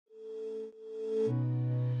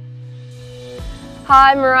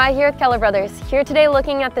Hi, Mariah here with Keller Brothers. Here today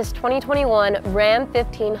looking at this 2021 Ram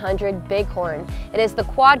 1500 BigHorn. It is the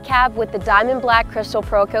quad cab with the diamond black crystal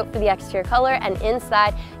pearl coat for the exterior color, and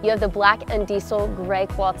inside you have the black and diesel gray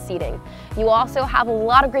cloth seating. You also have a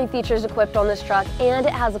lot of great features equipped on this truck, and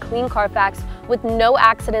it has a clean Carfax with no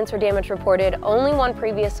accidents or damage reported, only one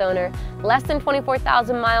previous owner, less than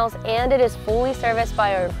 24,000 miles, and it is fully serviced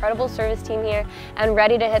by our incredible service team here and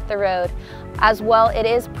ready to hit the road. As well, it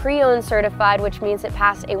is pre-owned certified, which means it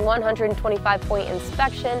passed a 125-point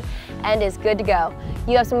inspection and is good to go.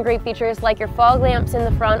 You have some great features like your fog lamps in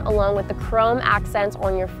the front, along with the chrome accents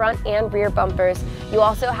on your front and rear bumpers. You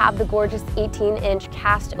also have the gorgeous 18-inch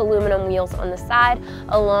cast aluminum wheels on the side,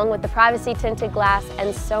 along with the privacy tinted glass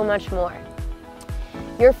and so much more.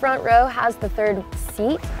 Your front row has the third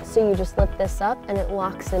seat, so you just lift this up and it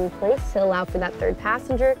locks in place to allow for that third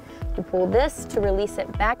passenger. You pull this to release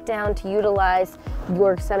it back down to utilize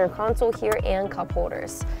your center console here and cup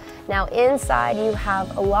holders. Now inside you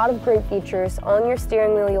have a lot of great features. On your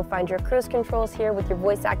steering wheel you'll find your cruise controls here with your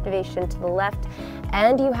voice activation to the left,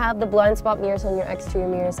 and you have the blind spot mirrors on your exterior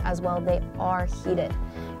mirrors as well. They are heated.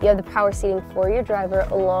 You have the power seating for your driver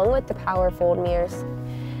along with the power fold mirrors.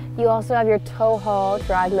 You also have your tow haul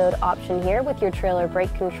drive mode option here with your trailer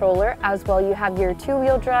brake controller. As well, you have your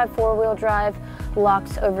two-wheel drive, four-wheel drive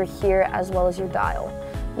locks over here, as well as your dial.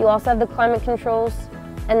 You also have the climate controls,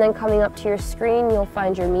 and then coming up to your screen you'll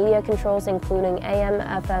find your media controls, including AM,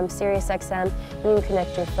 FM, Sirius XM. You can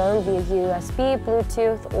connect your phone via USB,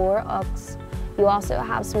 Bluetooth, or aux. You also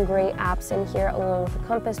have some great apps in here, along with a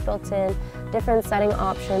compass built in, different setting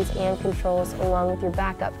options and controls, along with your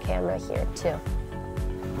backup camera here too.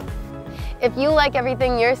 If you like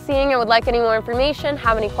everything you're seeing and would like any more information,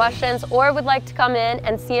 have any questions, or would like to come in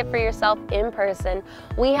and see it for yourself in person,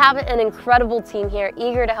 we have an incredible team here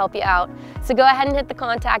eager to help you out. So go ahead and hit the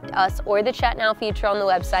contact us or the chat now feature on the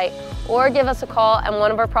website, or give us a call and one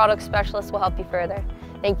of our product specialists will help you further.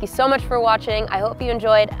 Thank you so much for watching. I hope you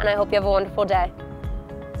enjoyed, and I hope you have a wonderful day.